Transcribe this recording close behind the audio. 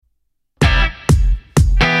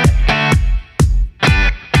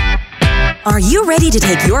Are you ready to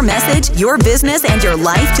take your message, your business, and your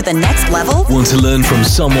life to the next level? Want to learn from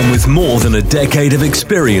someone with more than a decade of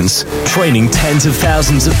experience, training tens of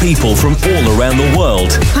thousands of people from all around the world?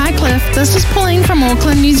 Hi, Cliff. This is Pauline from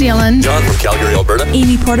Auckland, New Zealand. John from Calgary, Alberta.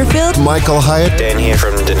 Amy Porterfield. Michael Hyatt. Dan here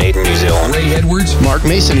from Dunedin, New Zealand. Ray Edwards. Mark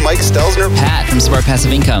Mason. Mike Stelzner. Pat from Smart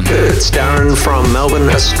Passive Income. It's Darren from Melbourne,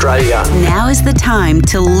 Australia. Now is the time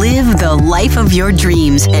to live the life of your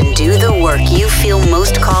dreams and do the work you feel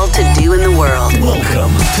most called to do in the world.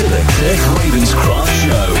 Welcome to the Cliff Ravenscraft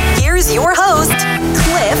Show. Here's your host,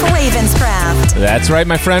 Cliff Ravenscraft. That's right,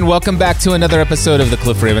 my friend. Welcome back to another episode of the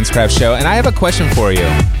Cliff Ravenscraft Show. And I have a question for you.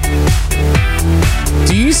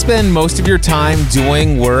 Do you spend most of your time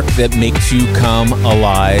doing work that makes you come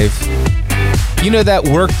alive? You know, that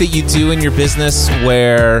work that you do in your business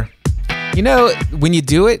where, you know, when you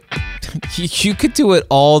do it, you could do it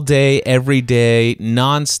all day, every day,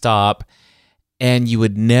 nonstop, and you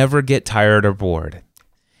would never get tired or bored.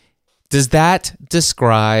 Does that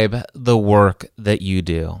describe the work that you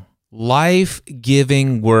do?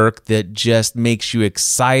 Life-giving work that just makes you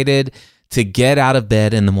excited to get out of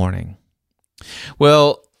bed in the morning.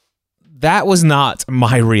 Well, that was not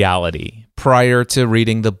my reality prior to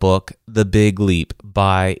reading the book The Big Leap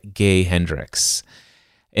by Gay Hendricks.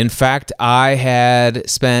 In fact, I had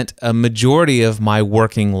spent a majority of my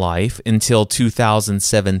working life until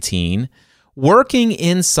 2017 working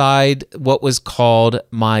inside what was called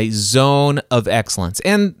my zone of excellence,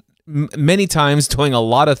 and many times doing a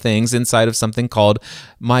lot of things inside of something called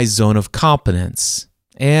my zone of competence.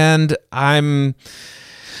 And I'm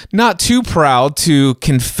not too proud to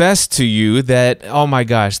confess to you that, oh my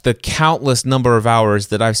gosh, the countless number of hours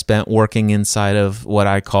that I've spent working inside of what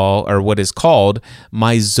I call, or what is called,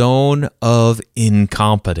 my zone of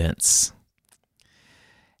incompetence.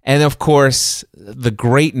 And of course, the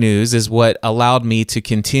great news is what allowed me to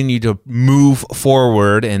continue to move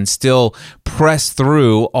forward and still press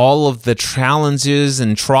through all of the challenges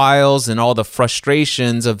and trials and all the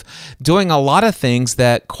frustrations of doing a lot of things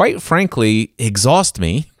that, quite frankly, exhaust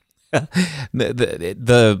me.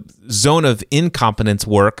 The zone of incompetence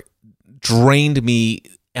work drained me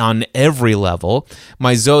on every level.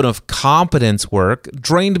 My zone of competence work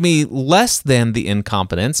drained me less than the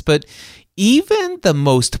incompetence, but even the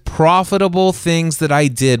most profitable things that I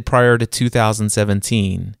did prior to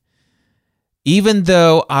 2017, even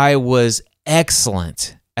though I was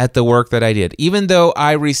excellent at the work that I did, even though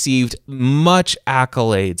I received much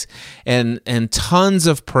accolades and tons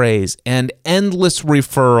of praise and endless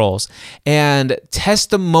referrals and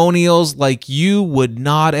testimonials like you would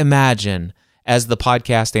not imagine as the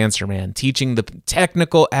podcast answer man, teaching the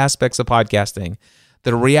technical aspects of podcasting,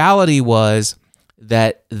 the reality was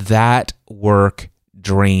that work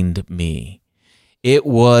drained me. It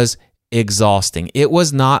was exhausting. It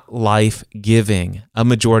was not life-giving, a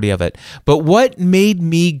majority of it. But what made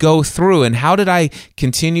me go through, and how did I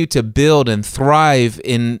continue to build and thrive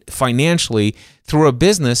in financially through a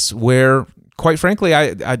business where, quite frankly,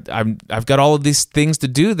 I've got all of these things to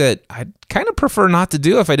do that I'd kind of prefer not to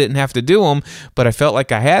do if I didn't have to do them, but I felt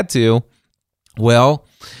like I had to. Well,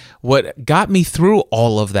 what got me through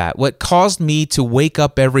all of that, what caused me to wake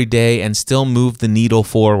up every day and still move the needle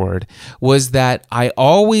forward, was that I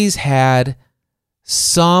always had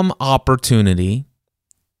some opportunity.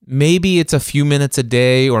 Maybe it's a few minutes a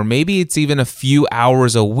day, or maybe it's even a few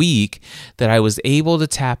hours a week, that I was able to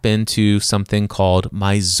tap into something called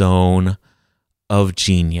my zone of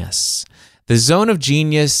genius. The zone of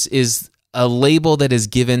genius is a label that is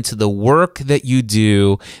given to the work that you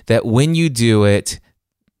do, that when you do it,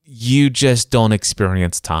 you just don't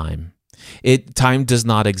experience time. Time does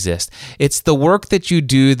not exist. It's the work that you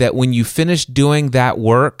do that when you finish doing that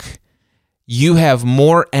work, you have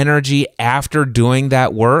more energy after doing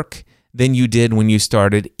that work than you did when you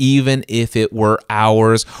started, even if it were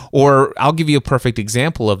hours. Or I'll give you a perfect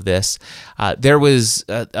example of this. There was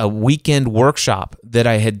a weekend workshop that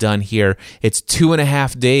I had done here. It's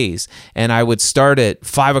 2.5 days, and I would start at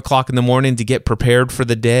 5 o'clock in the morning to get prepared for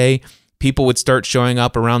the day. People would start showing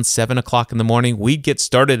up around 7 o'clock in the morning. We'd get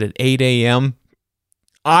started at 8 a.m.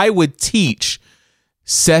 I would teach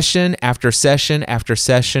session after session after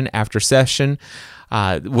session after session.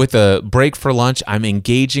 With a break for lunch, I'm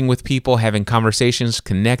engaging with people, having conversations,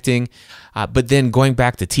 connecting, but then going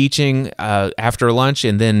back to teaching after lunch,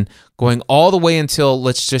 and then going all the way until,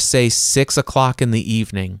 let's just say, 6 o'clock in the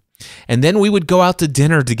evening. And then we would go out to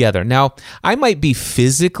dinner together. Now, I might be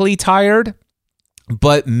physically tired,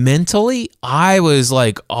 But mentally, I was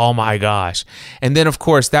like, oh my gosh. And then, of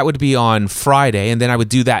course, that would be on Friday. And then I would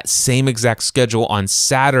do that same exact schedule on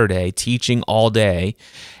Saturday, teaching all day.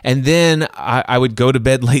 And then I would go to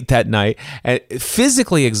bed late that night,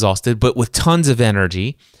 physically exhausted, but with tons of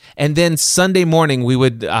energy. And then Sunday morning, we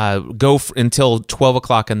would go until 12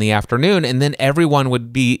 o'clock in the afternoon. And then everyone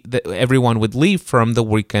would leave from the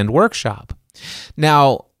weekend workshop.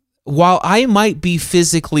 Now, while I might be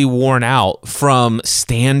physically worn out from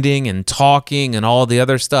standing and talking and all the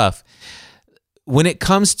other stuff, when it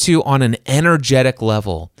comes to on an energetic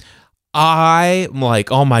level, I'm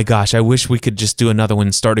like, oh my gosh, I wish we could just do another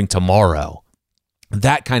one starting tomorrow.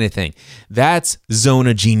 That kind of thing. That's zone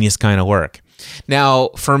of genius kind of work. Now,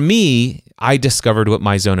 for me, I discovered what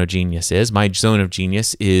my zone of genius is. My zone of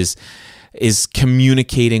genius is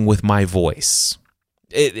communicating with my voice.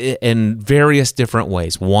 In various different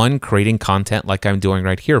ways. One, creating content like I'm doing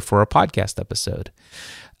right here for a podcast episode.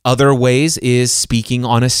 Other ways is speaking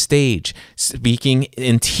on a stage, speaking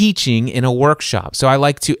and teaching in a workshop. So I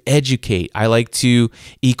like to educate. I like to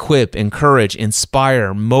equip, encourage,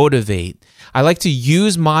 inspire, motivate. I like to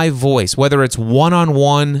use my voice, whether it's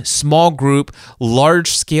one-on-one, small group,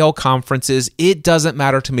 large-scale conferences. It doesn't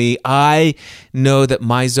matter to me. I know that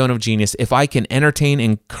my zone of genius, if I can entertain,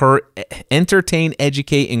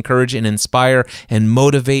 educate, encourage, and inspire and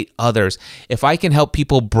motivate others, if I can help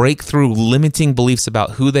people break through limiting beliefs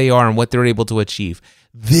about who they are and what they're able to achieve,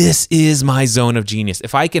 this is my zone of genius.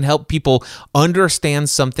 If I can help people understand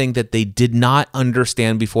something that they did not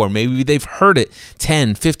understand before, maybe they've heard it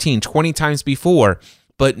 10, 15, 20 times before,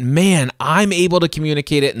 but man, I'm able to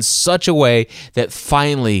communicate it in such a way that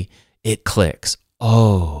finally it clicks.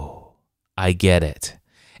 Oh, I get it.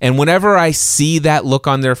 And whenever I see that look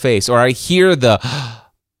on their face or I hear the,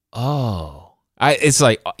 it's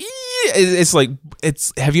like,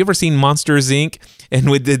 have you ever seen Monsters, Inc.? And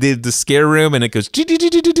with the scare room and it goes,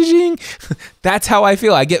 that's how I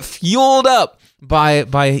feel. I get fueled up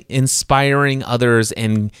by inspiring others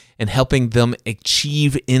and helping them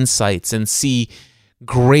achieve insights and see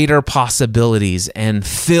greater possibilities and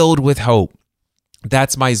filled with hope.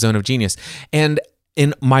 That's my zone of genius. And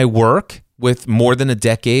in my work with more than a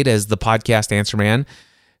decade as the podcast Answer Man,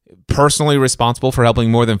 personally responsible for helping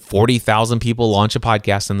more than 40,000 people launch a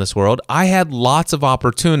podcast in this world, I had lots of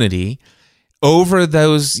opportunity over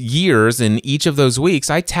those years. In each of those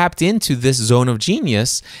weeks, I tapped into this zone of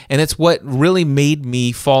genius, and it's what really made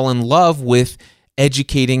me fall in love with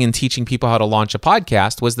educating and teaching people how to launch a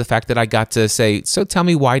podcast, was the fact that I got to say, so tell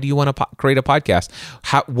me, why do you want to create a podcast?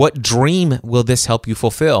 What dream will this help you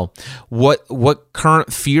fulfill? What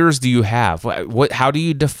current fears do you have? How do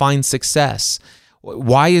you define success?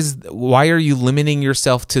 Why are you limiting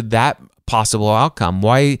yourself to that possible outcome?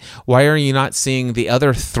 Why are you not seeing the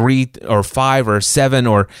other 3 or 5 or 7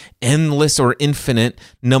 or endless or infinite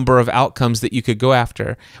number of outcomes that you could go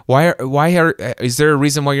after? Is there a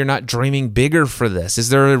reason why you're not dreaming bigger for this? Is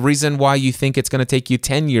there a reason why you think it's going to take you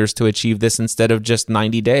 10 years to achieve this instead of just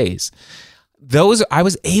 90 days? I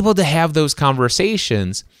was able to have those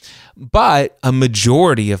conversations, but a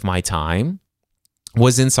majority of my time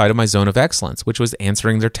was inside of my zone of excellence, which was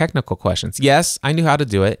answering their technical questions. Yes, I knew how to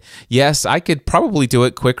do it. Yes, I could probably do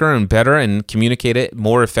it quicker and better and communicate it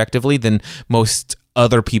more effectively than most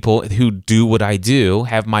other people who do what I do,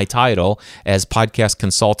 have my title as podcast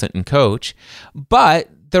consultant and coach. But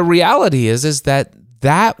the reality is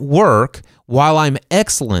that work, while I'm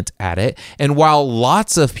excellent at it, and while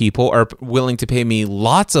lots of people are willing to pay me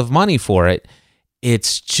lots of money for it,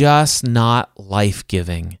 it's just not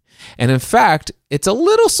life-giving. And in fact, it's a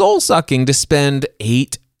little soul-sucking to spend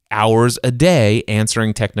 8 hours a day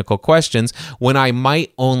answering technical questions when I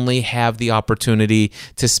might only have the opportunity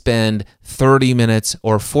to spend 30 minutes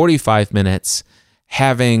or 45 minutes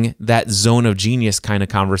having that zone of genius kind of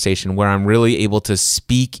conversation where I'm really able to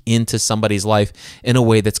speak into somebody's life in a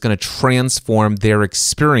way that's going to transform their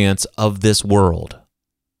experience of this world.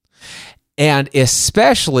 And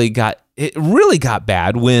it really got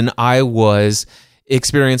bad when I was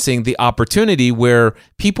experiencing the opportunity where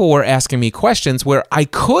people were asking me questions where I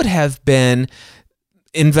could have been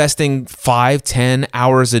investing 5-10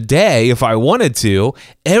 hours a day if I wanted to,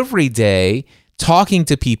 every day, talking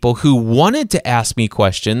to people who wanted to ask me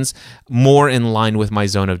questions more in line with my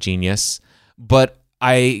zone of genius, but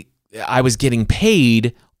I was getting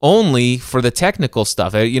paid only for the technical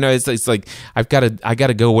stuff. It's like I got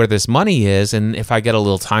to go where this money is, and if I get a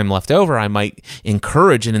little time left over, I might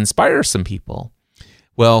encourage and inspire some people.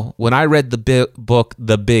 Well, when I read the book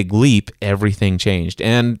The Big Leap, everything changed.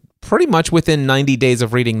 And pretty much within 90 days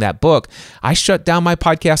of reading that book, I shut down my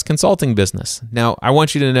podcast consulting business. Now, I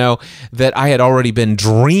want you to know that I had already been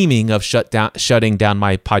dreaming of shutting down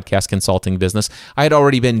my podcast consulting business. I had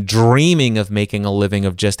already been dreaming of making a living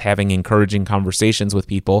of just having encouraging conversations with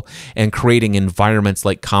people and creating environments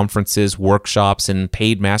like conferences, workshops, and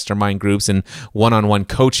paid mastermind groups and one-on-one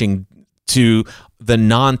coaching to the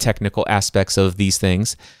non-technical aspects of these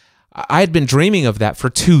things. I had been dreaming of that for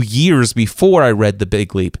 2 years before I read The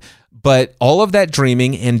Big Leap. But all of that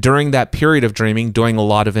dreaming, and during that period of dreaming, doing a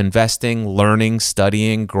lot of investing, learning,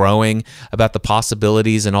 studying, growing about the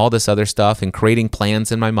possibilities and all this other stuff and creating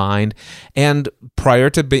plans in my mind. And prior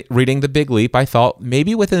to reading The Big Leap, I thought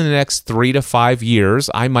maybe within the next 3 to 5 years,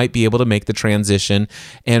 I might be able to make the transition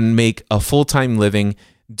and make a full-time living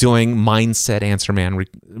doing Mindset Answer Man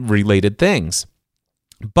related things.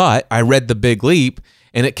 But I read The Big Leap,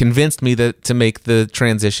 and it convinced me to make the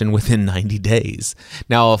transition within 90 days.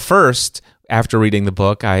 Now, first, after reading the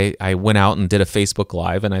book, I went out and did a Facebook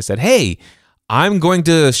Live, and I said, hey, I'm going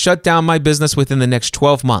to shut down my business within the next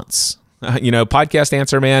 12 months. Podcast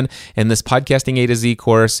Answer Man and this Podcasting A to Z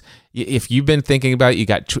course, if you've been thinking about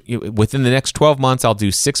it, within the next 12 months, I'll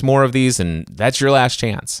do 6 more of these, and that's your last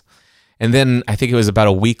chance. And then I think it was about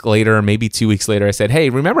a week later, maybe 2 weeks later, I said,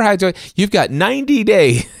 hey, remember how I do it? You've got 90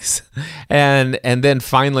 days. And then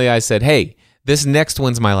finally I said, hey, this next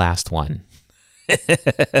one's my last one.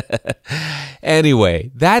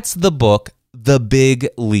 Anyway, that's the book, The Big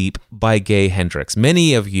Leap by Gay Hendricks.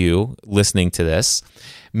 Many of you listening to this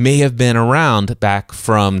may have been around back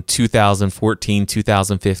from 2014,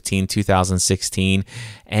 2015, 2016,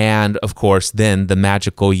 and of course, then the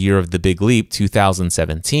magical year of The Big Leap,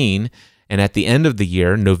 2017. And at the end of the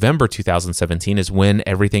year, November 2017, is when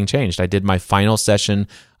everything changed. I did my final session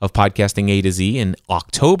of Podcasting A to Z in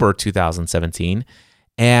October 2017,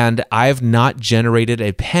 and I've not generated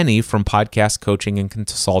a penny from podcast coaching and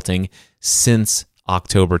consulting since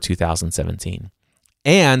October 2017.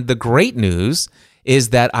 And the great news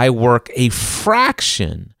is that I work a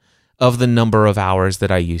fraction of the number of hours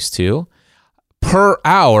that I used to. Per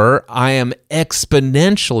hour, I am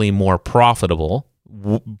exponentially more profitable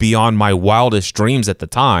beyond my wildest dreams at the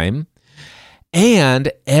time.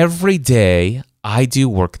 And every day I do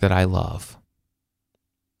work that I love.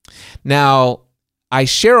 Now, I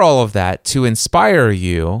share all of that to inspire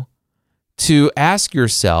you to ask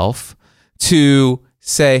yourself, to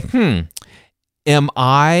say, am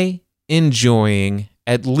I enjoying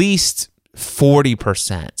at least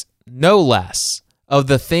 40%, no less, of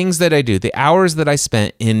the things that I do, the hours that I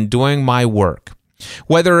spent in doing my work?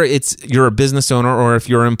 Whether you're a business owner or if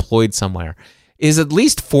you're employed somewhere, is at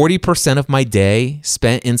least 40% of my day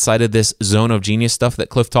spent inside of this zone of genius stuff that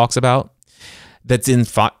Cliff talks about,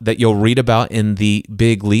 that you'll read about in the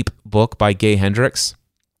Big Leap book by Gay Hendricks?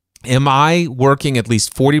 Am I working at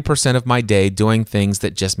least 40% of my day doing things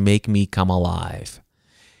that just make me come alive?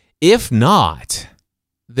 If not,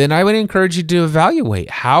 then I would encourage you to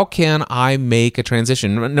evaluate, how can I make a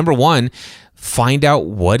transition? Number one, find out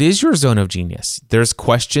what is your zone of genius. There's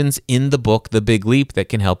questions in the book, The Big Leap, that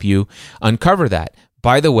can help you uncover that.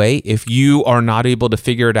 By the way, if you are not able to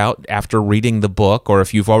figure it out after reading the book, or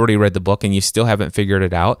if you've already read the book and you still haven't figured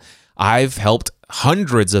it out, I've helped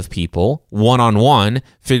hundreds of people one-on-one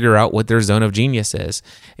figure out what their zone of genius is.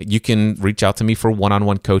 You can reach out to me for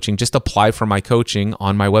one-on-one coaching. Just apply for my coaching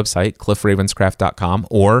on my website, cliffravenscraft.com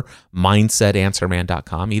or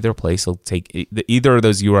mindsetanswerman.com. Either of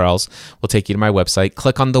those URLs will take you to my website.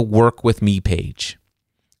 Click on the Work With Me page.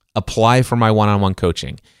 Apply for my one-on-one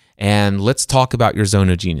coaching. And let's talk about your zone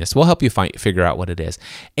of genius. We'll help you figure out what it is.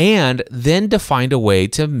 And then to find a way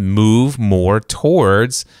to move more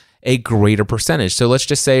towards a greater percentage. So let's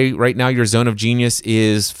just say right now your zone of genius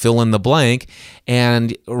is fill in the blank.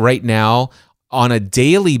 And right now on a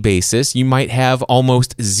daily basis, you might have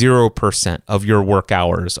almost 0% of your work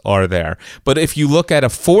hours are there. But if you look at a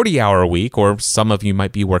 40-hour week, or some of you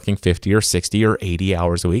might be working 50 or 60 or 80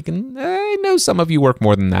 hours a week, and I know some of you work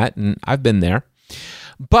more than that, and I've been there.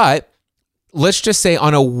 But let's just say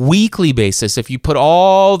on a weekly basis, if you put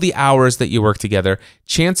all the hours that you work together,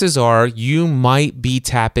 chances are you might be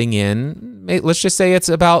tapping in, let's just say it's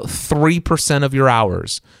about 3% of your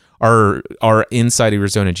hours are inside of your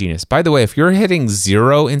zone of genius. By the way, if you're hitting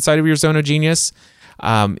 0 inside of your zone of genius,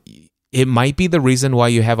 it might be the reason why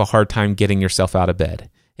you have a hard time getting yourself out of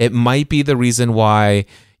bed. It might be the reason why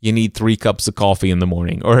you need 3 cups of coffee in the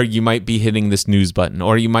morning, or you might be hitting the snooze button,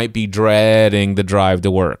 or you might be dreading the drive to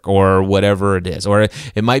work, or whatever it is. Or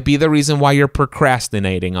it might be the reason why you're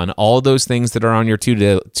procrastinating on all those things that are on your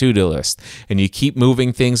to-do list, and you keep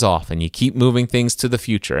moving things off, and you keep moving things to the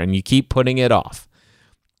future, and you keep putting it off.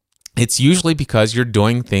 it's usually because you're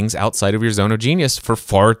doing things outside of your zone of genius for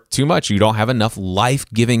far too much. You don't have enough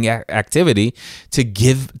life-giving activity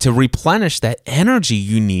to replenish that energy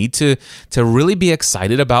you need to really be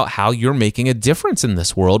excited about how you're making a difference in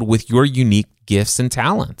this world with your unique gifts and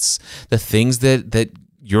talents, the things that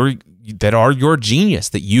are your genius,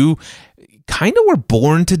 that you kind of were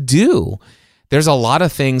born to do. There's a lot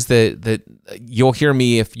of things that you'll hear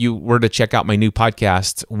me if you were to check out my new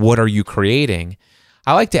podcast, What Are You Creating?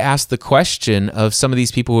 I like to ask the question of some of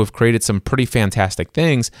these people who have created some pretty fantastic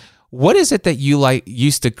things. What is it that you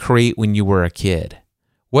used to create when you were a kid?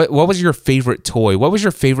 What was your favorite toy? What was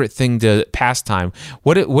your favorite thing to pastime?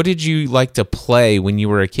 What did you like to play when you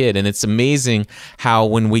were a kid? And it's amazing how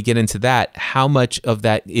when we get into that, how much of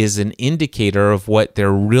that is an indicator of what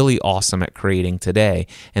they're really awesome at creating today,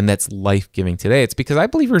 and that's life-giving today. It's because I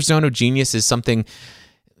believe your zone of genius is something.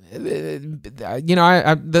 I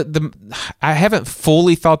haven't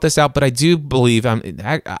fully thought this out, but I do believe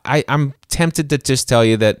I'm tempted to just tell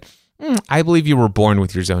you that I believe you were born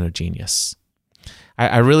with your zone of genius.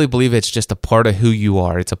 I really believe it's just a part of who you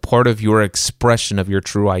are. It's a part of your expression of your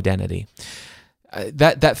true identity.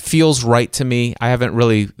 That feels right to me. I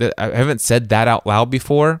haven't said that out loud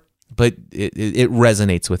before, but it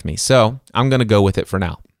resonates with me. So I'm going to go with it for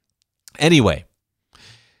now. Anyway,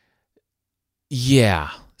 yeah.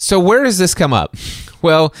 So where does this come up?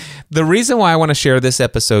 Well, the reason why I want to share this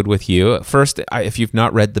episode with you, first, if you've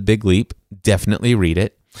not read The Big Leap, definitely read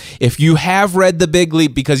it. If you have read The Big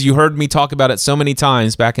Leap because you heard me talk about it so many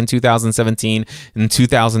times back in 2017 and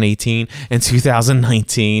 2018 and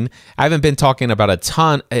 2019, I haven't been talking about a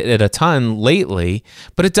ton lately,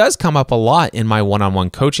 but it does come up a lot in my one-on-one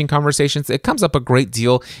coaching conversations. It comes up a great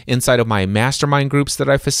deal inside of my mastermind groups that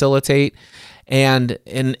I facilitate, and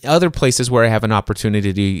in other places where I have an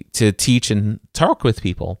opportunity to teach and talk with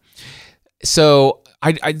people. So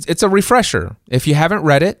it's a refresher. If you haven't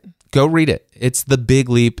read it, go read it. It's The Big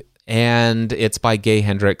Leap, and it's by Gay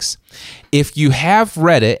Hendricks. If you have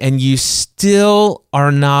read it and you still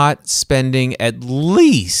are not spending at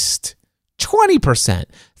least 20%,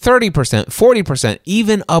 30%, 40%,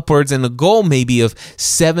 even upwards, and the goal maybe of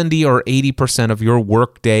 70 or 80% of your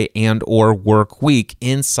work day and or work week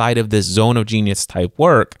inside of this zone of genius type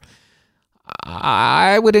work,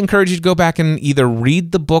 I would encourage you to go back and either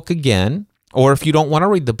read the book again, or if you don't want to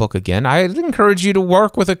read the book again, I'd encourage you to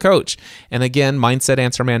work with a coach. And again,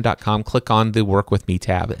 mindsetanswerman.com, click on the Work With Me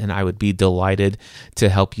tab, and I would be delighted to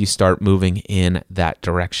help you start moving in that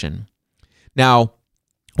direction. Now,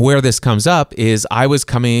 where this comes up is I was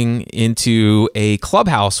coming into a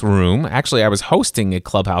clubhouse room. Actually, I was hosting a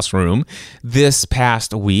clubhouse room this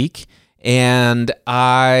past week, and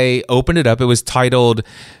I opened it up. It was titled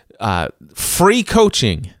Free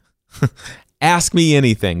Coaching. Ask Me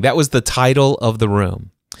Anything. That was the title of the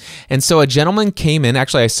room. And so a gentleman came in.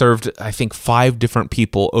 Actually, I served, I think, 5 different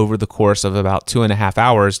people over the course of about 2.5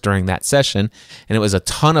 hours during that session, and it was a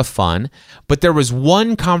ton of fun. But there was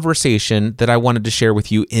one conversation that I wanted to share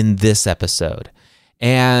with you in this episode.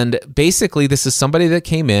 And basically, this is somebody that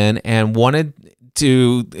came in and wanted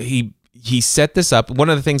to, he set this up. One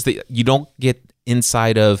of the things that you don't get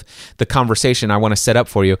inside of the conversation I want to set up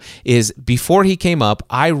for you is before he came up,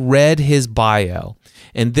 I read his bio.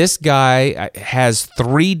 And this guy has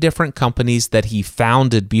 3 different companies that he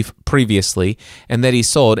founded previously and that he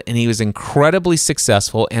sold, and he was incredibly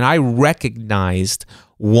successful, and I recognized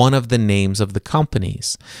one of the names of the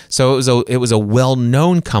companies. So it was a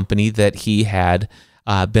well-known company that he had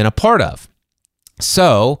been a part of.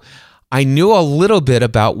 So I knew a little bit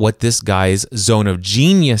about what this guy's zone of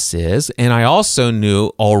genius is, and I also knew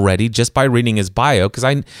already just by reading his bio,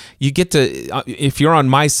 because you get to, if you're on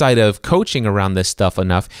my side of coaching around this stuff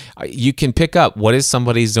enough, you can pick up what is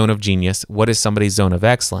somebody's zone of genius, what is somebody's zone of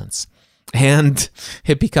excellence. And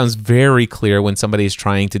it becomes very clear when somebody's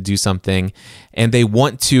trying to do something and they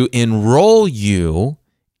want to enroll you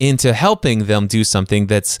into helping them do something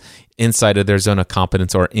that's inside of their zone of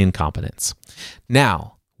competence or incompetence.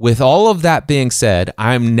 Now, with all of that being said,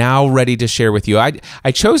 I'm now ready to share with you.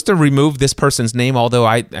 I chose to remove this person's name, although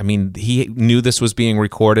I mean, he knew this was being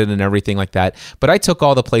recorded and everything like that. But I took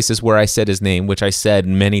all the places where I said his name, which I said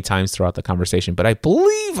many times throughout the conversation. But I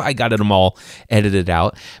believe I got them all edited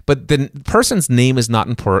out. But the person's name is not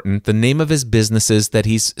important. The name of his businesses that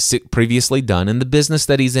he's previously done and the business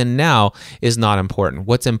that he's in now is not important.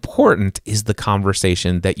 What's important is the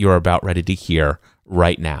conversation that you're about ready to hear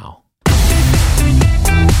right now.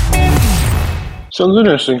 Sounds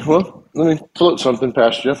interesting. Well, let me float something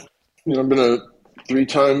past you. I've been a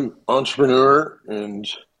 3-time entrepreneur and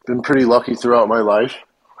been pretty lucky throughout my life.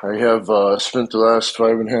 I have spent the last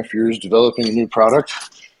 5.5 years developing a new product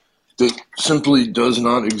that simply does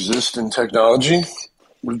not exist in technology.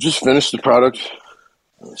 We've just finished the product.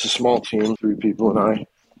 It's a small team, 3 people and I.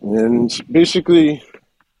 And basically,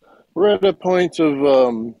 we're at a point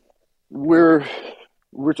of where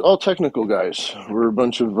we're all technical guys. We're a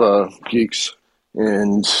bunch of geeks,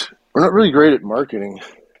 and we're not really great at marketing.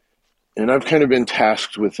 And I've kind of been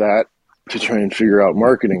tasked with that to try and figure out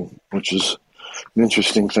marketing, which is an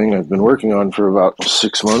interesting thing I've been working on for about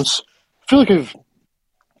 6 months. I feel like I've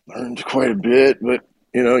learned quite a bit, but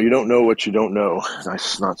you don't know what you don't know.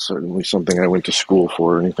 That's not certainly something I went to school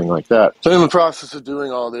for or anything like that. So in the process of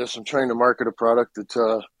doing all this, I'm trying to market a product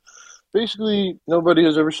that basically nobody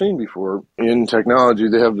has ever seen before in technology.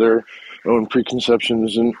 They have their own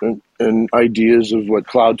preconceptions and ideas of what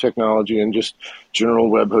cloud technology and just general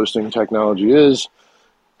web hosting technology is.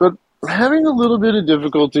 But I'm having a little bit of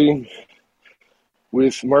difficulty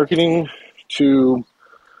with marketing to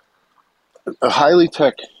a highly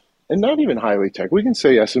tech, and not even highly tech, we can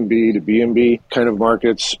say SMB to BMB kind of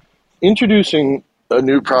markets, introducing a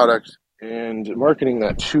new product and marketing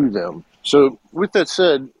that to them. So with that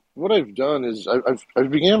said, what I've done is I've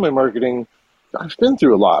began my marketing. I've been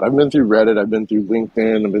through a lot. I've been through Reddit. I've been through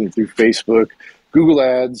LinkedIn. I've been through Facebook, Google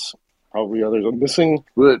Ads, probably others I'm missing.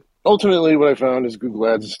 But ultimately what I found is Google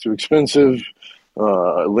Ads is too expensive.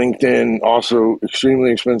 LinkedIn also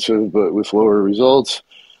extremely expensive, but with lower results.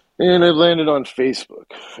 And I've landed on Facebook.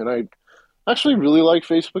 And I actually really like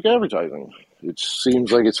Facebook advertising. It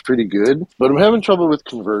seems like it's pretty good, but I'm having trouble with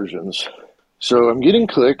conversions. So I'm getting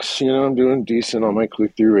clicks, I'm doing decent on my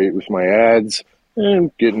click-through rate with my ads. And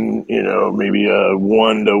I'm getting, maybe a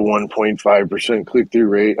 1 to 1.5% click-through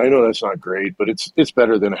rate. I know that's not great, but it's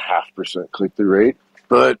better than a 0.5% click-through rate.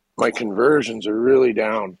 But my conversions are really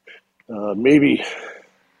down. Maybe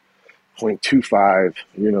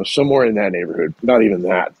 0.25, somewhere in that neighborhood. Not even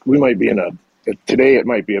that. We might be today it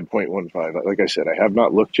might be a 0.15. Like I said, I have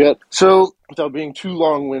not looked yet. So without being too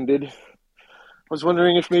long-winded, I was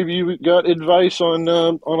wondering if maybe you got advice on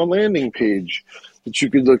a landing page that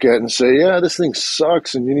you could look at and say, yeah, this thing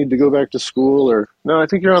sucks and you need to go back to school, or no, I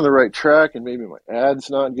think you're on the right track and maybe my ad's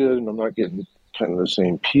not good and I'm not getting kind of the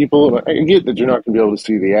same people. I get that you're not going to be able to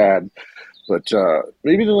see the ad, but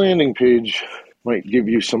maybe the landing page might give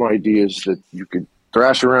you some ideas that you could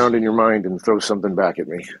thrash around in your mind and throw something back at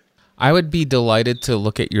me. I would be delighted to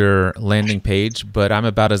look at your landing page, but I'm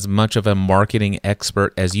about as much of a marketing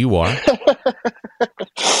expert as you are.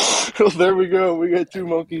 Well, there we go. We got 2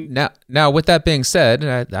 monkeys. Now, with that being said,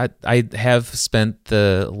 I have spent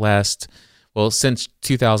the last, since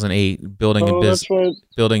 2008, building a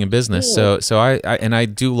business. Yeah. So I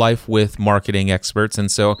do life with marketing experts,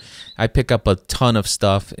 and so I pick up a ton of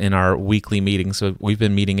stuff in our weekly meetings. So we've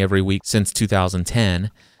been meeting every week since 2010.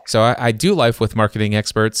 So I do life with marketing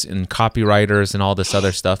experts and copywriters and all this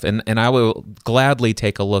other stuff, and I will gladly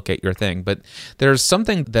take a look at your thing. But there's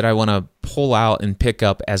something that I want to pull out and pick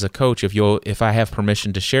up as a coach, if I have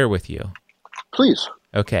permission to share with you. Please.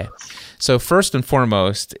 Okay. So first and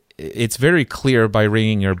foremost, it's very clear by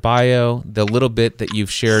reading your bio, the little bit that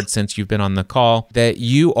you've shared since you've been on the call, that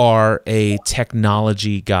you are a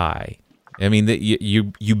technology guy. I mean, that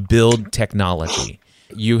you build technology.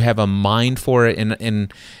 You have a mind for it.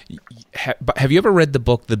 And have you ever read the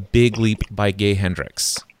book The Big Leap by Gay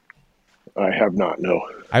Hendricks? I have not, no.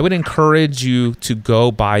 I would encourage you to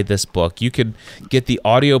go buy this book. You could get the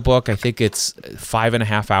audiobook. I think it's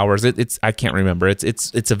 5.5 hours. I can't remember.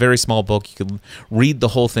 It's a very small book. You can read the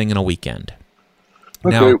whole thing in a weekend.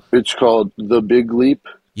 Okay, now, it's called The Big Leap?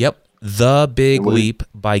 Yep, The Big Leap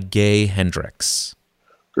by Gay Hendricks.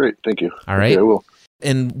 Great, thank you. All right. Okay, I will.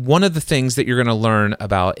 And one of the things that you're going to learn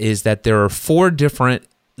about is that there are 4 different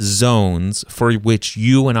zones for which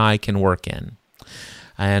you and I can work in.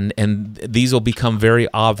 And these will become very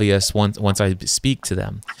obvious once I speak to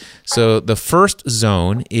them. So the first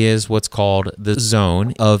zone is what's called the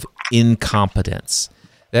zone of incompetence.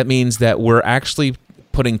 That means that we're actually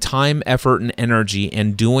putting time, effort, and energy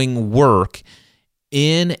and doing work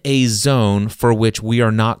in a zone for which we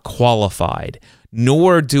are not qualified,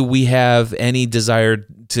 nor do we have any desire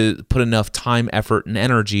to put enough time, effort, and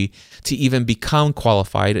energy to even become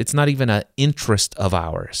qualified. It's not even an interest of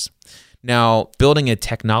ours. Now, building a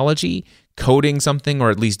technology, coding something,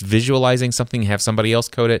 or at least visualizing something, have somebody else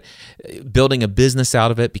code it, building a business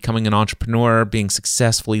out of it, becoming an entrepreneur, being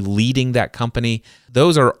successfully leading that company,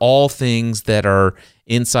 those are all things that are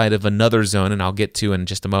inside of another zone, and I'll get to in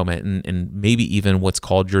just a moment, and maybe even what's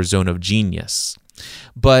called your zone of genius.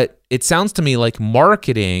 But it sounds to me like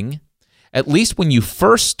marketing, at least when you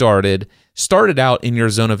first started out in your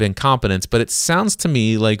zone of incompetence, but it sounds to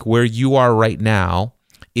me like where you are right now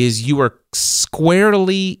is you are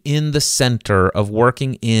squarely in the center of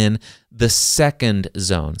working in the second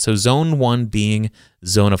zone. So zone 1 being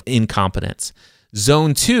zone of incompetence.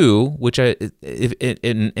 Zone 2, which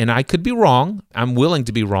and I could be wrong. I'm willing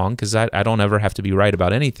to be wrong because I don't ever have to be right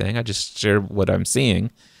about anything. I just share what I'm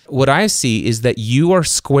seeing. What I see is that you are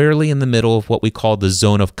squarely in the middle of what we call the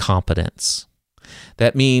zone of competence.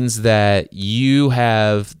 That means that you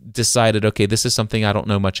have decided, okay, this is something I don't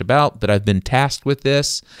know much about, but I've been tasked with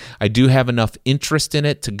this. I do have enough interest in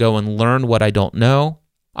it to go and learn what I don't know.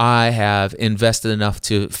 I have invested enough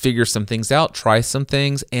to figure some things out, try some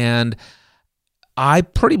things, and I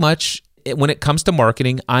pretty much, when it comes to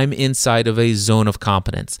marketing, I'm inside of a zone of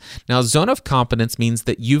competence. Now, zone of competence means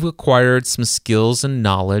that you've acquired some skills and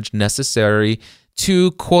knowledge necessary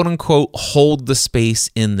to, quote unquote, hold the space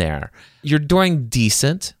in there. You're doing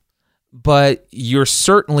decent, but you're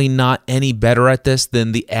certainly not any better at this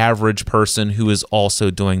than the average person who is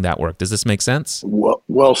also doing that work. Does this make sense?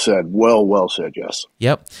 Well said. Well said, yes.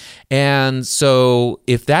 Yep. And so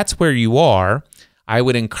if that's where you are, I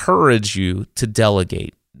would encourage you to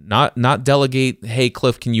delegate. Not delegate, hey,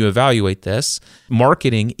 Cliff, can you evaluate this?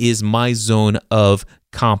 Marketing is my zone of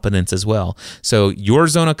competence as well. So your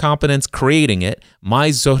zone of competence, creating it,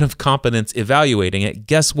 my zone of competence, evaluating it.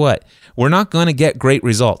 Guess what? We're not going to get great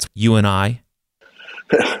results, you and I.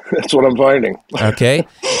 That's what I'm finding. Okay.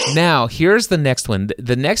 Now, here's the next one.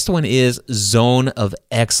 The next one is zone of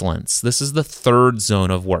excellence. This is the third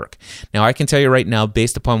zone of work. Now, I can tell you right now,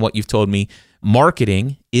 based upon what you've told me,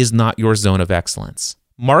 marketing is not your zone of excellence.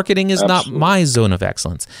 Marketing is not my zone of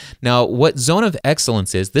excellence. Now, what zone of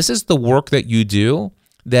excellence is, this is the work that you do,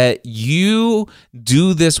 that you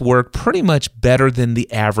do this work pretty much better than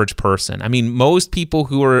the average person. I mean, most people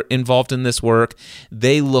who are involved in this work,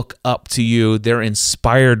 they look up to you. They're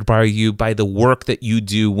inspired by you, by the work that you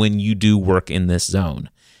do when you do work in this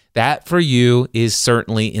zone. That for you is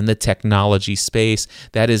certainly in the technology space.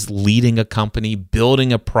 That is leading a company,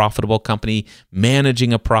 building a profitable company,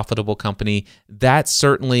 managing a profitable company. That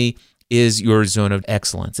certainly is your zone of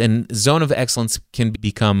excellence. And zone of excellence can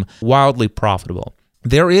become wildly profitable.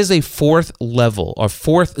 There is a fourth level, or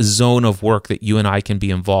fourth zone of work that you and I can be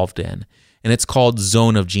involved in, and it's called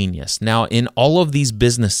zone of genius. Now, in all of these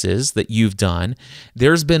businesses that you've done,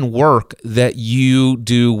 there's been work that you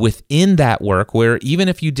do within that work where even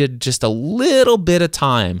if you did just a little bit of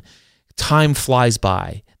time flies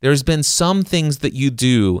by. There's been some things that you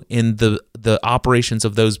do in the operations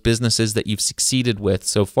of those businesses that you've succeeded with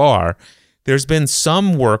so far. There's been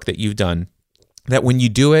some work that you've done that when you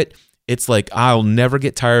do it, it's like, I'll never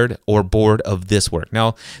get tired or bored of this work.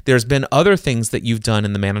 Now, there's been other things that you've done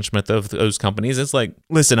in the management of those companies. It's like,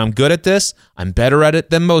 listen, I'm good at this. I'm better at it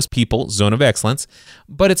than most people, zone of excellence,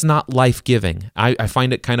 but it's not life-giving. I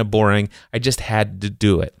find it kind of boring. I just had to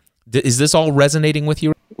do it. Is this all resonating with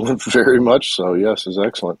you? Very much so. Yes, it's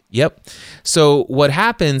excellent. Yep. So what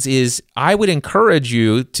happens is I would encourage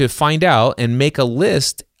you to find out and make a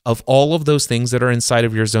list of all of those things that are inside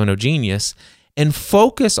of your zone of genius and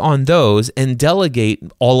focus on those and delegate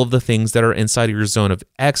all of the things that are inside of your zone of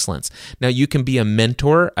excellence. Now, you can be a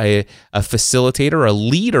mentor, a facilitator, a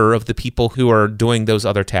leader of the people who are doing those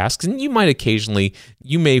other tasks. And you may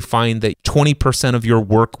find that 20% of your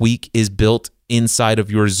work week is built inside of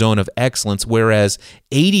your zone of excellence, whereas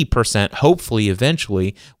 80%, hopefully,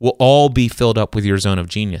 eventually, will all be filled up with your zone of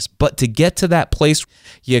genius. But to get to that place,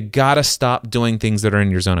 you got to stop doing things that are in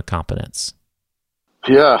your zone of competence.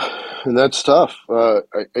 Yeah, and that's tough. I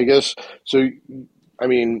guess, so, I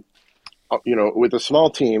mean, with a small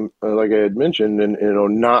team, like I had mentioned, and,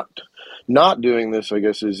 not doing this, I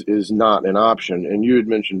guess, is not an option. And you had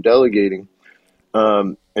mentioned delegating.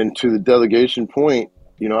 And to the delegation point,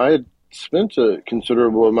 I had spent a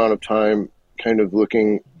considerable amount of time kind of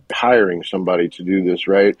hiring somebody to do this,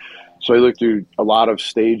 right? So I looked through a lot of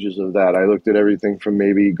stages of that. I looked at everything from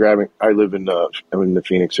maybe I'm in the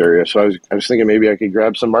Phoenix area. So I was thinking maybe I could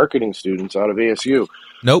grab some marketing students out of ASU.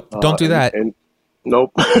 Nope, don't do that.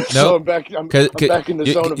 Nope. So I'm back in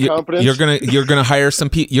the zone of competence. You're gonna hire some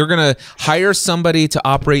people. You're gonna hire somebody to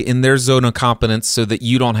operate in their zone of competence so that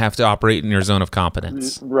you don't have to operate in your zone of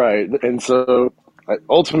competence. Right. And so I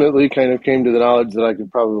ultimately kind of came to the knowledge that I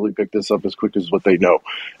could probably pick this up as quick as what they know,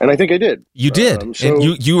 and I think I did. You did,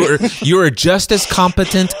 and you are just as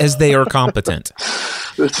competent as they are competent.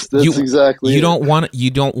 That's exactly. You don't want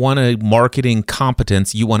a marketing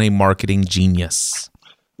competence. You want a marketing genius,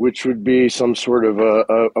 which would be some sort of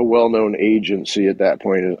a well-known agency at that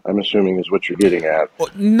point. I'm assuming is what you're getting at. Well,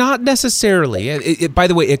 not necessarily. By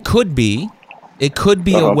the way, it could be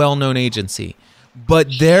a well-known agency. But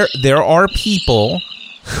there are people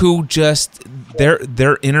who just,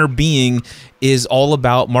 their inner being is all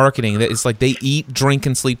about marketing. It's like they eat, drink,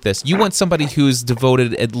 and sleep this. You want somebody who's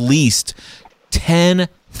devoted at least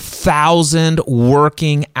 10,000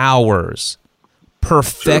 working hours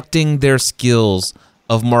perfecting their skills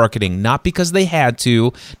of marketing, not because they had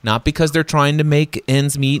to, not because they're trying to make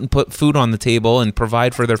ends meet and put food on the table and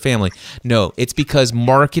provide for their family. No, it's because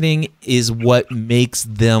marketing is what makes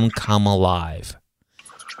them come alive.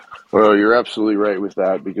 Well, you're absolutely right with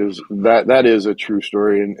that, because that is a true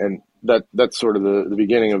story, and that's sort of the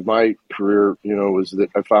beginning of my career. Was that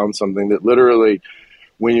I found something that literally,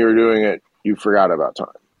 when you were doing it, you forgot about time.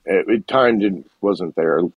 Time wasn't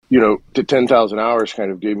there. To 10,000 hours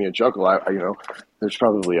kind of gave me a chuckle. There's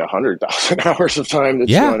probably 100,000 hours of time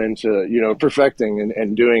that's gone into perfecting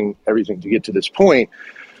and doing everything to get to this point.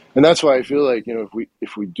 And that's why I feel like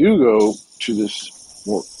if we do go to this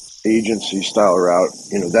more agency style route,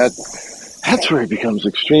 that's where it becomes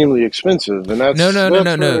extremely expensive. And that's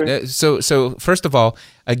no. So first of all,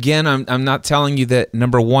 again, I'm not telling you that,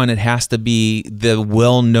 number one, it has to be the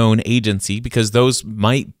well-known agency, because those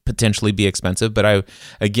might potentially be expensive. But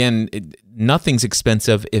nothing's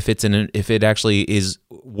expensive if it actually is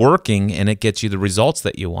working and it gets you the results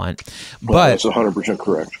that you want. But that's 100%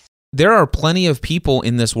 correct. There are plenty of people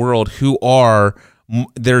in this world who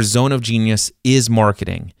their zone of genius is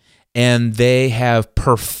marketing. And they have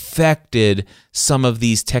perfected some of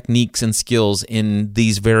these techniques and skills in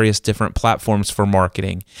these various different platforms for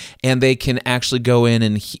marketing. And they can actually go in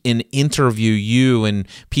and interview you and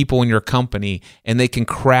people in your company, and they can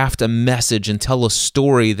craft a message and tell a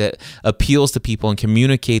story that appeals to people and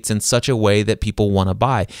communicates in such a way that people want to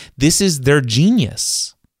buy. This is their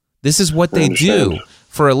genius. This is what they do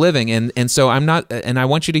for a living. And so I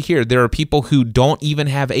want you to hear, there are people who don't even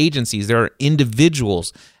have agencies. There are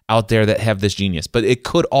individuals out there that have this genius, but it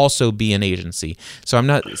could also be an agency. So I'm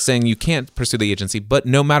not saying you can't pursue the agency, but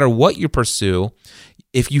no matter what you pursue,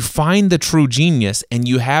 if you find the true genius and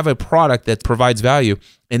you have a product that provides value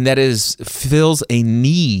and that fills a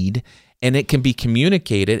need, and it can be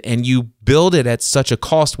communicated, and you build it at such a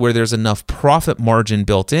cost where there's enough profit margin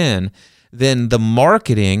built in, then the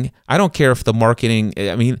marketing, I don't care if the marketing,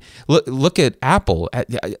 look at Apple.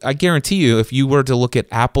 I guarantee you, if you were to look at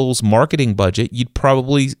Apple's marketing budget, you'd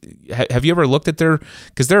probably, have you ever looked at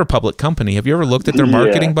because they're a public company, have you ever looked at their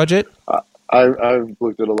marketing budget? I've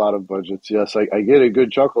looked at a lot of budgets, yes. I get a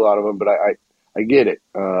good chuckle out of them, but I get it.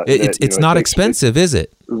 It's not expensive, is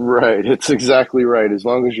it? Right. It's exactly right. As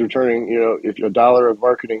long as you're turning, if you're $1 of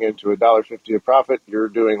marketing into $1.50 of profit, you're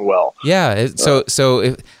doing well. Yeah.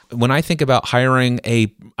 When I think about hiring a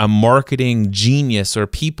marketing genius or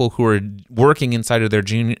people who are working inside of their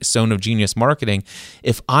zone of genius marketing,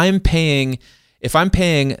 if I'm paying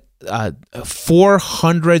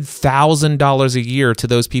 $400,000 a year to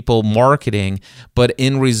those people marketing, but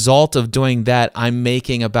in result of doing that, I'm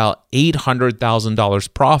making about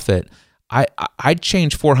 $800,000 profit. I'd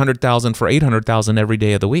change $400,000 for $800,000 every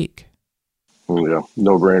day of the week. Yeah,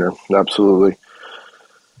 no brainer, absolutely.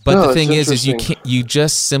 But the thing is you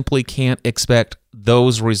just simply can't expect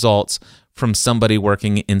those results from somebody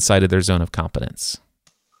working inside of their zone of competence.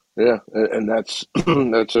 Yeah, and that's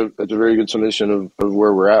a very good summation of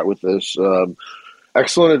where we're at with this.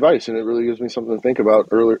 Excellent advice, and it really gives me something to think about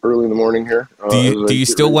early in the morning here. Do you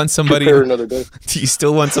still want somebody? Another day. Do you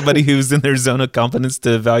still want somebody who's in their zone of competence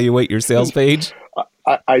to evaluate your sales page?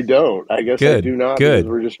 I don't. I guess I do not. Good. Because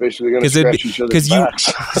we're just basically going to scratch each other's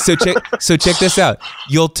backs. So check this out.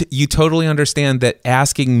 You totally understand that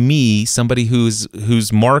asking me, somebody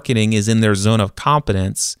whose marketing is in their zone of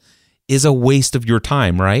competence, is a waste of your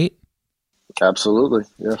time, right? Absolutely,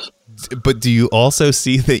 yes. But do you also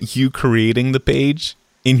see that you creating the page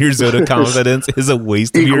in your zone of competence is a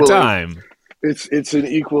waste of your time? It's an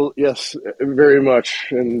equal, yes, very much.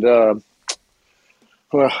 And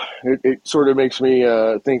it sort of makes me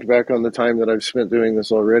think back on the time that I've spent doing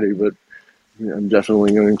this already. But I'm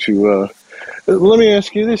definitely going to. Let me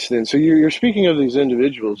ask you this then. So you're speaking of these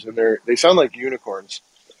individuals, and they sound like unicorns.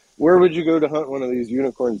 Where would you go to hunt one of these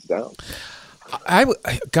unicorns down?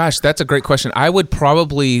 Gosh, that's a great question. I would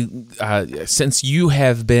probably, since you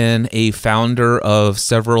have been a founder of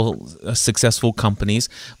several successful companies,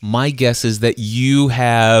 my guess is that you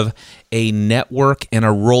have a network and a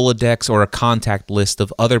Rolodex or a contact list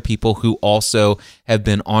of other people who also have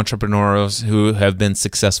been entrepreneurs who have been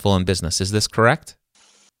successful in business. Is this correct?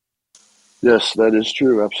 Yes, that is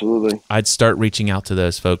true. Absolutely. I'd start reaching out to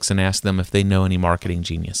those folks and ask them if they know any marketing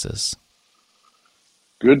geniuses.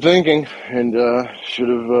 Good thinking, and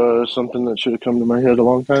something that should have come to my head a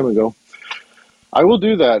long time ago. I will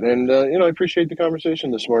do that. And, I appreciate the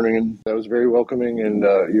conversation this morning. And that was very welcoming. And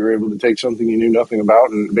you were able to take something you knew nothing about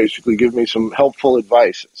and basically give me some helpful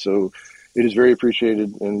advice. So it is very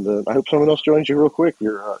appreciated. And I hope someone else joins you real quick.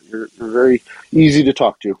 You're very easy to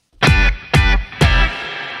talk to.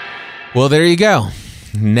 Well, there you go.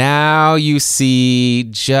 Now you see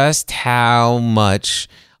just how much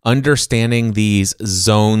understanding these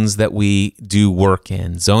zones that we do work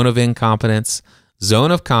in: zone of incompetence,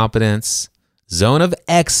 zone of competence, zone of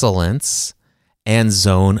excellence, and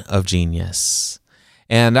zone of genius.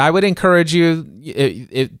 And I would encourage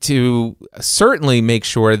you to certainly make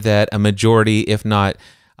sure that a majority, if not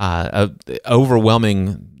an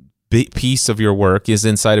overwhelming piece of your work is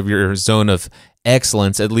inside of your zone of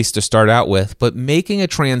excellence, at least to start out with, but making a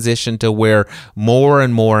transition to where more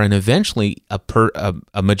and more and eventually a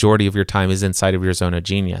majority of your time is inside of your zone of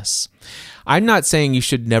genius. I'm not saying you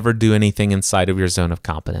should never do anything inside of your zone of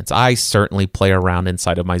competence. I certainly play around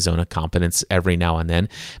inside of my zone of competence every now and then,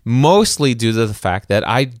 mostly due to the fact that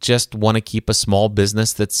I just want to keep a small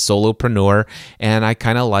business that's solopreneur, and I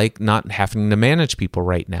kind of like not having to manage people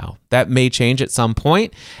right now. That may change at some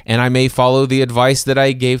point, and I may follow the advice that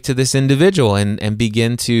I gave to this individual and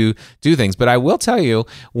begin to do things. But I will tell you,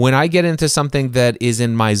 when I get into something that is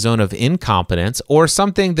in my zone of incompetence or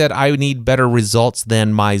something that I need better results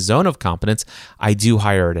than my zone of competence, I do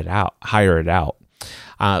hire it out.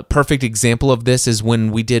 Perfect example of this is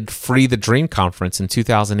when we did Free the Dream Conference in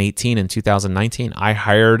 2018 and 2019. I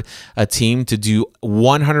hired a team to do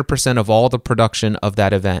 100% of all the production of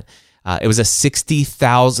that event. It was a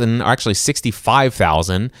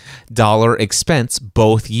 $65,000 expense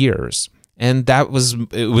both years. And it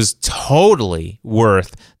was totally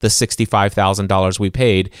worth the $65,000 we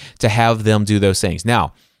paid to have them do those things.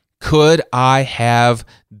 Now, could I have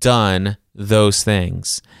done those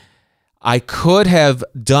things? I could have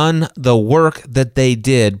done the work that they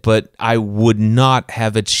did, but I would not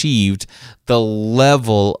have achieved the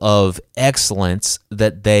level of excellence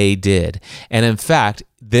that they did. And in fact,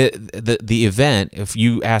 the event, if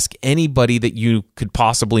you ask anybody that you could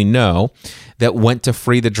possibly know that went to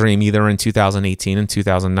Free the Dream either in 2018 and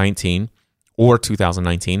 2019 or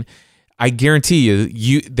 2019, I guarantee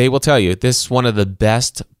you they will tell you this is one of the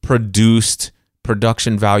best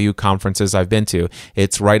production value conferences I've been to.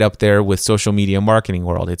 It's right up there with Social Media Marketing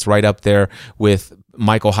World. It's right up there with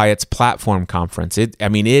Michael Hyatt's Platform Conference. It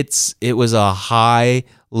was a high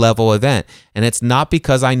level event, and it's not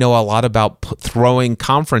because I know a lot about throwing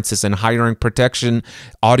conferences and hiring production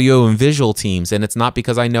audio and visual teams, and it's not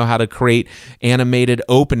because I know how to create animated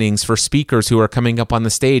openings for speakers who are coming up on the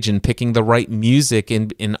stage and picking the right music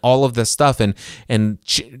and all of this stuff and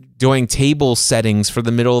doing table settings for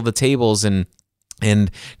the middle of the tables and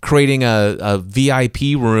creating a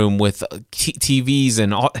VIP room with TVs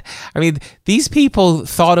and all. I mean, these people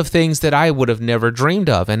thought of things that I would have never dreamed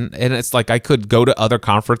of. And it's like I could go to other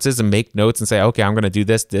conferences and make notes and say, okay, I'm going to do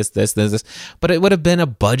this, but it would have been a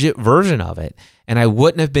budget version of it. And I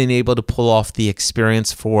wouldn't have been able to pull off the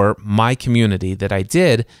experience for my community that I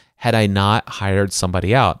did had I not hired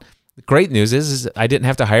somebody out. The great news is I didn't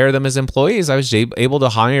have to hire them as employees. I was able to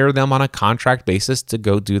hire them on a contract basis to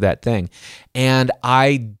go do that thing. And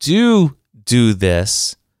I do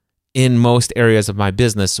this in most areas of my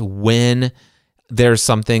business when there's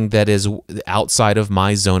something that is outside of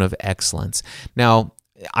my zone of excellence. Now,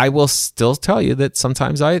 I will still tell you that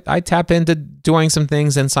sometimes I tap into doing some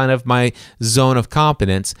things inside of my zone of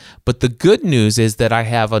competence, but the good news is that I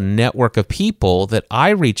have a network of people that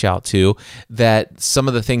I reach out to that some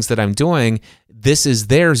of the things that I'm doing, this is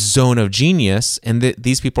their zone of genius, and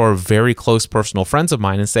these people are very close personal friends of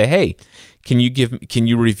mine and say, hey, can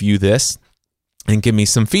you review this and give me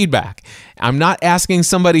some feedback? I'm not asking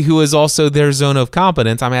somebody who is also their zone of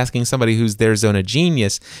competence. I'm asking somebody who's their zone of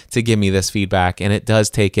genius to give me this feedback, and it does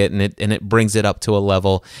take it and it brings it up to a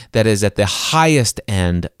level that is at the highest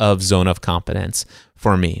end of zone of competence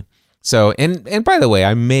for me. So, and by the way,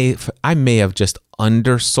 I may have just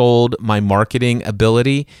undersold my marketing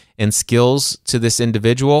ability and skills to this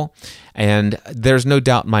individual. And there's no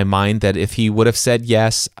doubt in my mind that if he would have said,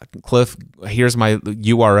 yes, Cliff, here's my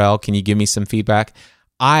URL, can you give me some feedback?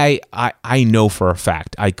 I know for a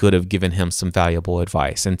fact I could have given him some valuable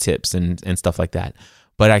advice and tips and stuff like that.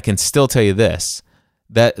 But I can still tell you this,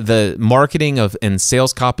 that the marketing and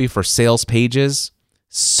sales copy for sales pages,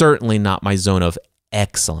 certainly not my zone of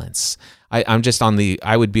excellence.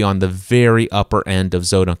 I would be on the very upper end of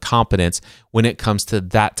zone of competence when it comes to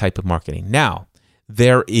that type of marketing. Now,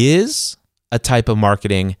 there is a type of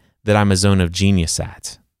marketing that I'm a zone of genius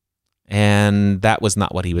at. And that was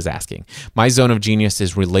not what he was asking. My zone of genius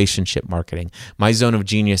is relationship marketing. My zone of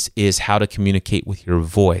genius is how to communicate with your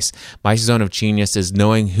voice. My zone of genius is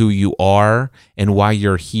knowing who you are and why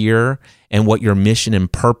you're here and what your mission and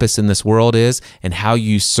purpose in this world is and how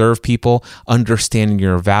you serve people, understanding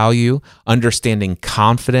your value, understanding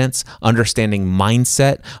confidence, understanding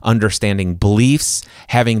mindset, understanding beliefs,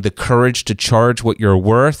 having the courage to charge what you're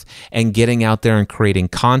worth, and getting out there and creating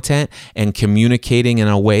content and communicating in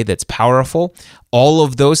a way that's powerful. All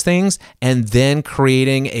of those things, and then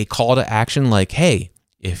creating a call to action like, hey,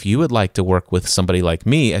 if you would like to work with somebody like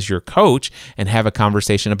me as your coach and have a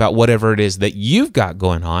conversation about whatever it is that you've got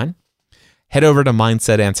going on, head over to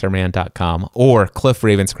mindsetanswerman.com or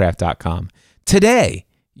cliffravenscraft.com. Today,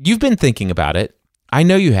 you've been thinking about it. I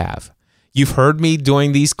know you have. You've heard me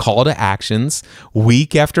doing these call to actions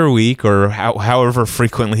week after week, or however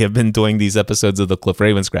frequently I've been doing these episodes of the Cliff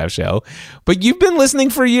Ravenscraft Show. But you've been listening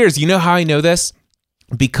for years. You know how I know this?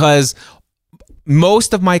 Because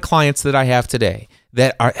most of my clients that I have today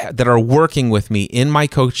that are working with me in my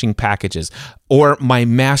coaching packages or my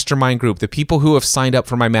mastermind group, the people who have signed up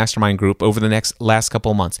for my mastermind group over the last couple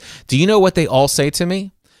of months, do you know what they all say to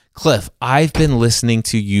me? Cliff, I've been listening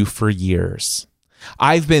to you for years.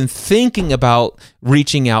 I've been thinking about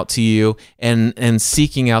reaching out to you and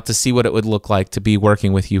seeking out to see what it would look like to be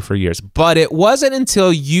working with you for years. But it wasn't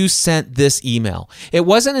until you sent this email. It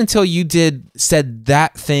wasn't until you said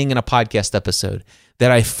that thing in a podcast episode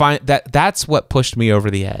that I find that's what pushed me over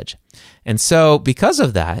the edge. And so because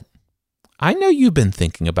of that, I know you've been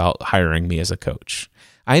thinking about hiring me as a coach.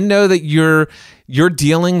 I know that you're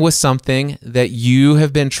dealing with something that you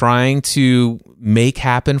have been trying to make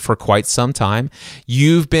happen for quite some time.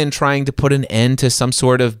 You've been trying to put an end to some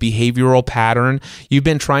sort of behavioral pattern. You've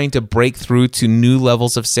been trying to break through to new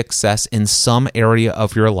levels of success in some area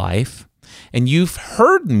of your life. And you've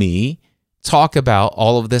heard me talk about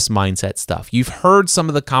all of this mindset stuff. You've heard some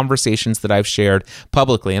of the conversations that I've shared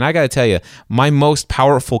publicly. And I got to tell you, my most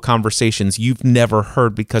powerful conversations you've never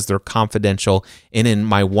heard because they're confidential and in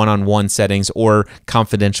my one-on-one settings or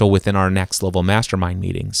confidential within our next level mastermind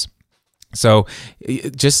meetings. So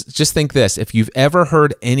just think this. If you've ever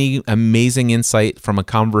heard any amazing insight from a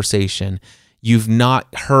conversation, you've not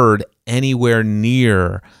heard anywhere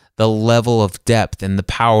near the level of depth and the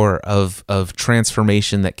power of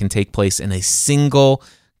transformation that can take place in a single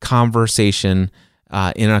conversation,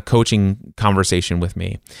 in a coaching conversation with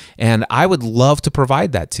me. And I would love to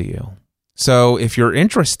provide that to you. So if you're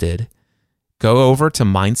interested, go over to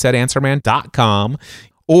mindsetanswerman.com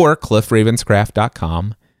or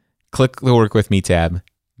cliffravenscraft.com, click the Work With Me tab.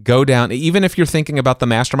 Go down, even if you're thinking about the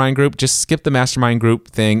mastermind group, just skip the mastermind group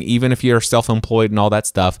thing, even if you're self-employed and all that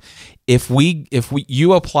stuff. If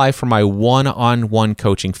you apply for my one-on-one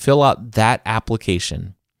coaching, fill out that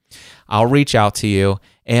application. I'll reach out to you,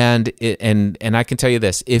 and I can tell you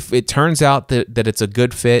this, if it turns out that it's a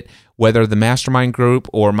good fit, whether the mastermind group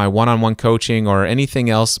or my one-on-one coaching or anything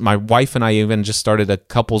else, my wife and I even just started a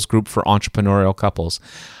couples group for entrepreneurial couples.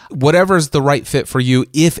 Whatever's the right fit for you,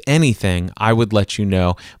 if anything, I would let you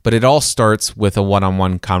know. But it all starts with a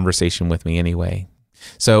one-on-one conversation with me anyway.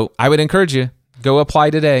 So I would encourage you, go apply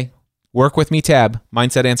today. Work With Me tab,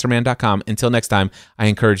 mindsetanswerman.com. Until next time, I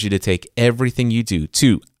encourage you to take everything you do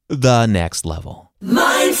to the next level.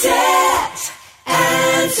 Mindset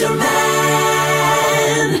Answer Man.